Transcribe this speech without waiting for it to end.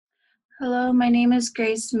Hello, my name is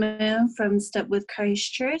Grace Moon from Step with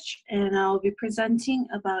Christ Church, and I'll be presenting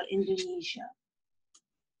about Indonesia.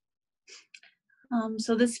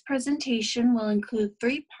 So this presentation will include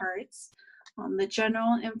three parts: the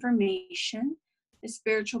general information, the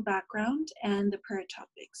spiritual background, and the prayer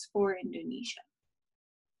topics for Indonesia.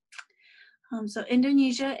 So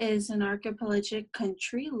Indonesia is an archipelagic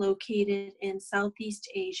country located in Southeast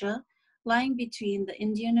Asia, lying between the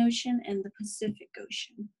Indian Ocean and the Pacific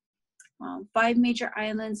Ocean. Five major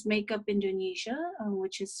islands make up Indonesia,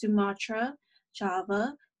 which is Sumatra,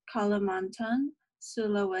 Java, Kalimantan,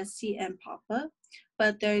 Sulawesi, and Papua,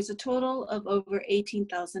 but there is a total of over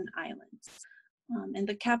 18,000 islands. And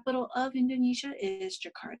the capital of Indonesia is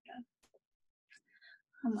Jakarta.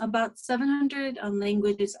 About 700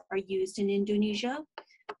 languages are used in Indonesia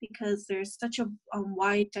because there's such a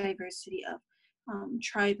wide diversity of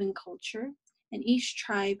tribe and culture, and each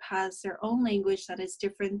tribe has their own language that is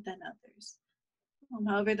different than others.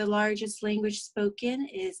 However, the largest language spoken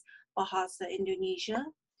is Bahasa Indonesia,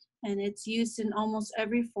 and it's used in almost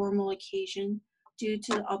every formal occasion due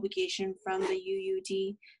to the obligation from the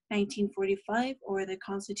UUD 1945 or the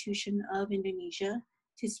Constitution of Indonesia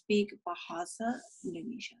to speak Bahasa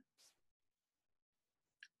Indonesia.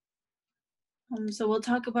 So we'll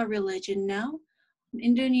talk about religion now.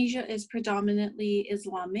 Indonesia is predominantly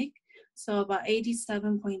Islamic, so about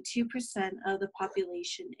 87.2% of the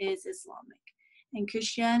population is Islamic. And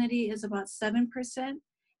Christianity is about 7%.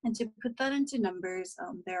 And to put that into numbers,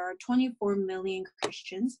 there are 24 million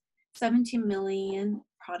Christians, 17 million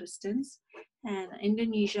Protestants, and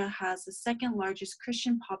Indonesia has the second largest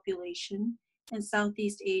Christian population in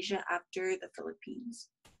Southeast Asia after the Philippines.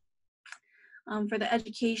 For the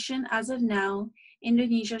education, as of now,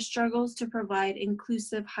 Indonesia struggles to provide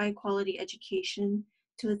inclusive, high-quality education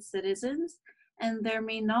to its citizens, and there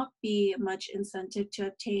may not be much incentive to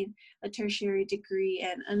obtain a tertiary degree,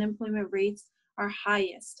 and unemployment rates are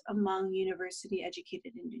highest among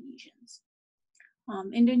university-educated Indonesians.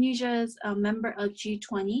 Indonesia is a member of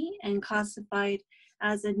G20 and classified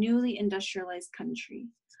as a newly industrialized country.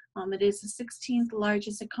 It is the 16th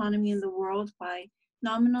largest economy in the world by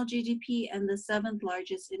nominal GDP and the 7th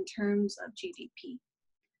largest in terms of GDP.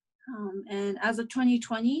 And as of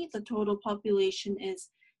 2020, the total population is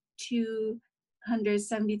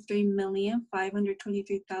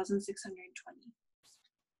 273,523,620.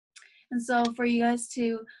 And so for you guys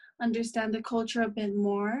to understand the culture a bit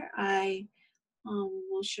more, I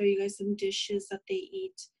will show you guys some dishes that they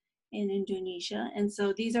eat in Indonesia. And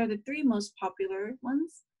so these are the three most popular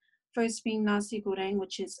ones. First being nasi goreng,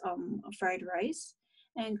 which is fried rice,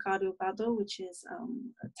 and gado-gado, which is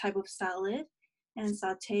a type of salad, and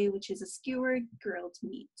satay, which is a skewered grilled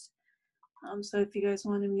meat. So if you guys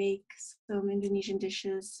want to make some Indonesian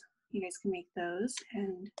dishes, you guys can make those.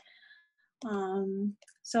 And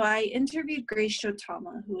so I interviewed Grace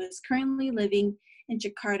Shotama, who is currently living in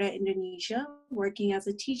Jakarta, Indonesia, working as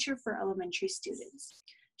a teacher for elementary students.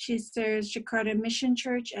 She serves Jakarta Mission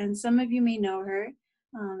Church, and some of you may know her,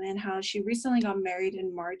 and how she recently got married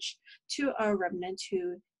in March to a remnant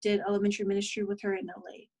who did elementary ministry with her in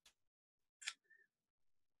LA.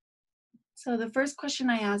 So the first question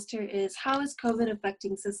I asked her is, how is COVID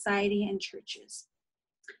affecting society and churches?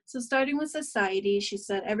 So starting with society, she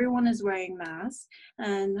said everyone is wearing masks,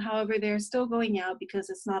 and however, they're still going out because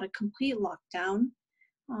it's not a complete lockdown,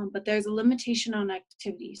 but there's a limitation on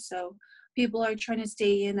activity. So people are trying to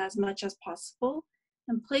stay in as much as possible,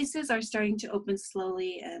 and places are starting to open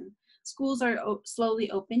slowly, and schools are slowly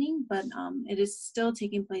opening, but it is still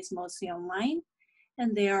taking place mostly online,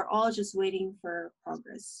 and they are all just waiting for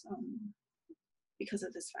progress because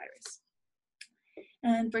of this virus.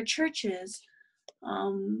 And for churches,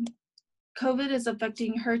 COVID is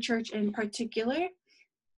affecting her church in particular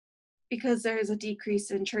because there is a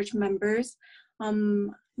decrease in church members.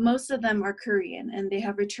 Most of them are Korean, and they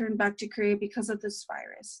have returned back to Korea because of this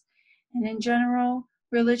virus. And in general,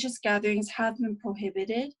 religious gatherings have been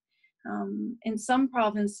prohibited. In some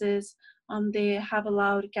provinces, they have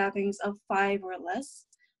allowed gatherings of 5 or less,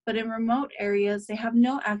 but in remote areas, they have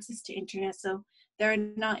no access to internet, so they're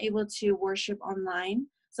not able to worship online.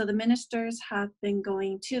 So the ministers have been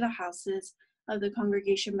going to the houses of the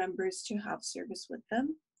congregation members to have service with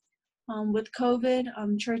them. With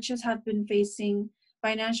COVID, churches have been facing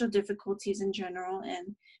financial difficulties in general,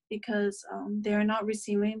 and because they are not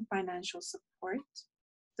receiving financial support.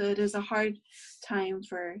 So it is a hard time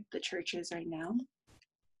for the churches right now.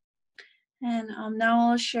 And now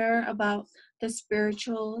I'll share about the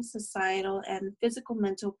spiritual, societal, and physical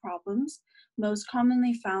mental problems most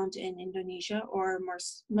commonly found in Indonesia, or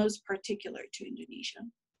most particular to Indonesia.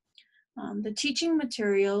 The teaching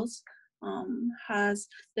materials has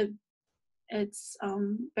it's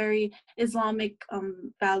very Islamic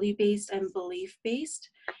value-based and belief-based.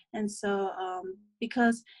 And so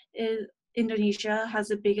because Indonesia has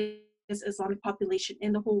the biggest Islamic population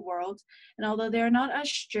in the whole world, and although they are not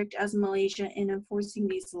as strict as Malaysia in enforcing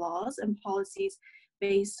these laws and policies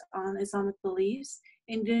based on Islamic beliefs,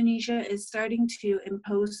 Indonesia is starting to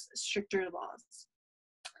impose stricter laws.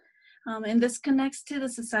 And this connects to the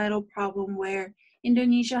societal problem where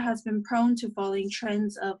Indonesia has been prone to following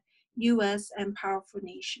trends of US and powerful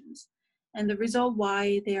nations. And the result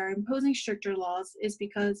why they are imposing stricter laws is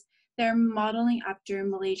because they're modeling after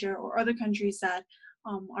Malaysia or other countries that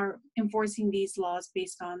are enforcing these laws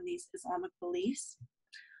based on these Islamic beliefs.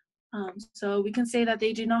 So we can say that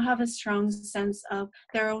they do not have a strong sense of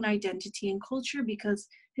their own identity and culture because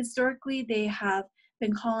historically they have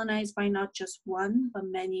been colonized by not just one, but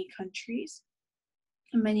many countries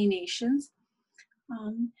and many nations.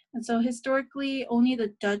 And so historically, only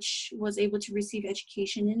the Dutch was able to receive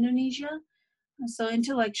education in Indonesia. So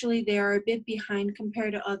intellectually, they are a bit behind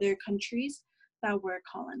compared to other countries that were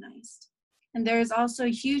colonized. And there is also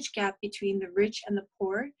a huge gap between the rich and the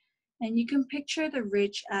poor. And you can picture the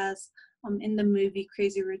rich as in the movie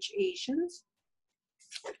Crazy Rich Asians.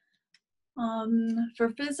 For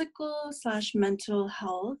physical/mental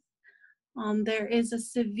health, there is a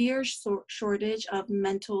severe shortage of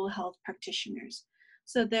mental health practitioners.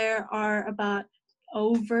 So there are about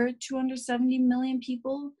over 270 million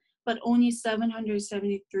people, but only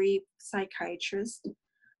 773 psychiatrists.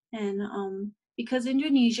 And because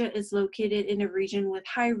Indonesia is located in a region with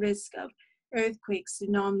high risk of earthquakes,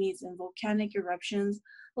 tsunamis, and volcanic eruptions,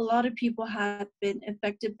 a lot of people have been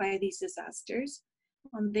affected by these disasters.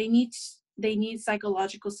 They need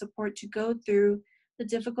psychological support to go through the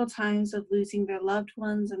difficult times of losing their loved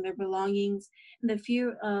ones and their belongings, and the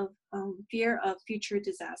fear of future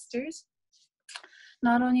disasters.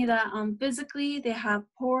 Not only that, physically they have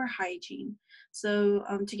poor hygiene. So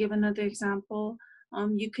to give another example,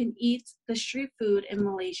 you can eat the street food in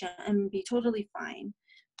Malaysia and be totally fine.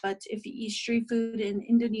 But if you eat street food in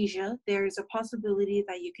Indonesia, there is a possibility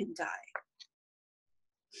that you can die.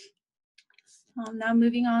 Now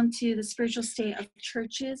moving on to the spiritual state of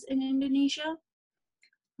churches in Indonesia.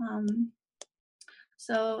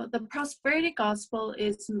 So the prosperity gospel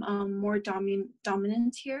is more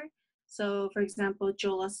dominant here. So for example,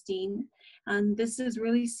 Joel Osteen, and this is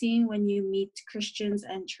really seen when you meet Christians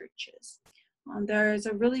and churches. There is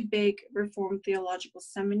a really big Reformed Theological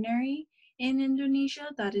Seminary in Indonesia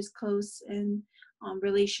that is close in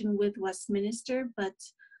relation with Westminster, but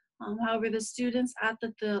however, the students at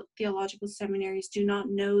the theological seminaries do not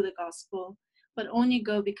know the gospel, but only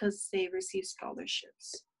go because they receive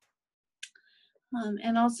scholarships.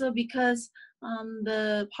 And also because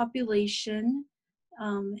the population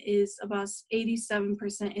is about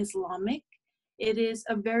 87% Islamic, it is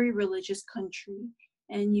a very religious country.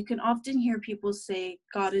 And you can often hear people say,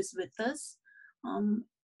 God is with us,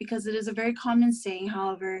 because it is a very common saying.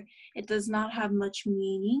 However, it does not have much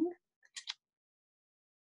meaning.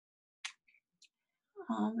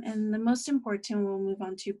 And the most important, we'll move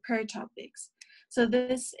on to prayer topics. So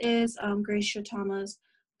this is Grace Shotama's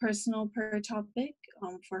personal prayer topic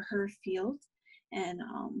for her field and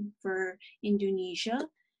for Indonesia.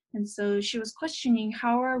 And so she was questioning,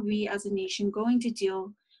 how are we as a nation going to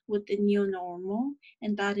deal with the new normal?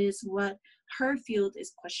 And that is what her field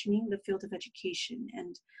is questioning, the field of education.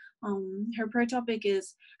 And her prayer topic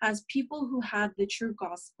is, as people who have the true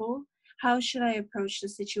gospel, how should I approach the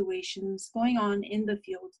situations going on in the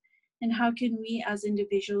field? And how can we as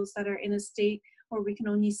individuals that are in a state where we can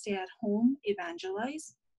only stay at home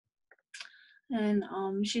evangelize? And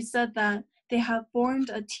she said that they have formed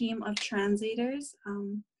a team of translators.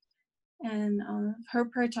 And her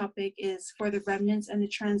prayer topic is for the remnants and the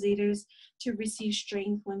translators to receive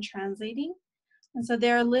strength when translating. And so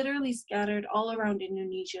they're literally scattered all around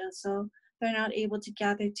Indonesia. So they're not able to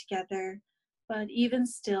gather together, but even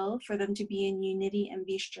still, for them to be in unity and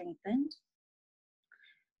be strengthened.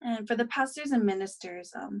 And for the pastors and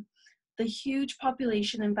ministers, the huge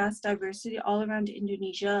population and vast diversity all around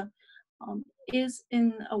Indonesia is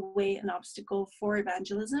in a way an obstacle for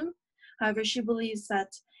evangelism. However, she believes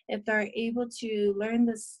that if they're able to learn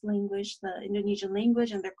this language, the Indonesian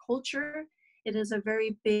language and their culture, it is a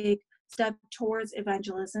very big step towards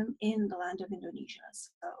evangelism in the land of Indonesia.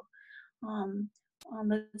 So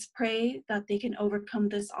let's pray that they can overcome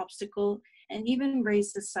this obstacle and even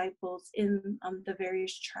raise disciples in the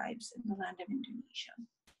various tribes in the land of Indonesia.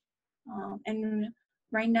 And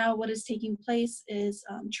right now, what is taking place is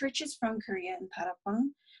churches from Korea and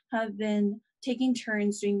Tarapang have been taking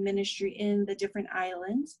turns doing ministry in the different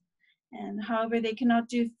islands. And however, they cannot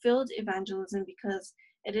do field evangelism because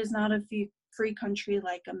it is not a free country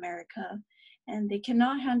like America, and they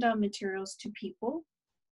cannot hand out materials to people.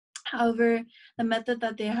 However, the method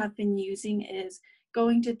that they have been using is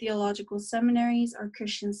going to theological seminaries or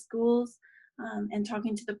Christian schools and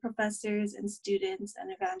talking to the professors and students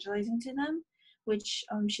and evangelizing to them, which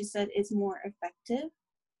she said is more effective.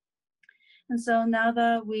 And so now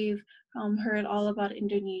that we've heard all about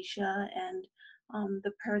Indonesia and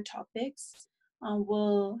the prayer topics,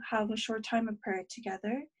 we'll have a short time of prayer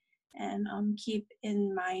together and keep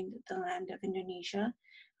in mind the land of Indonesia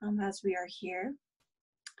as we are here.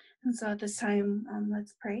 And so at this time,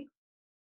 let's pray.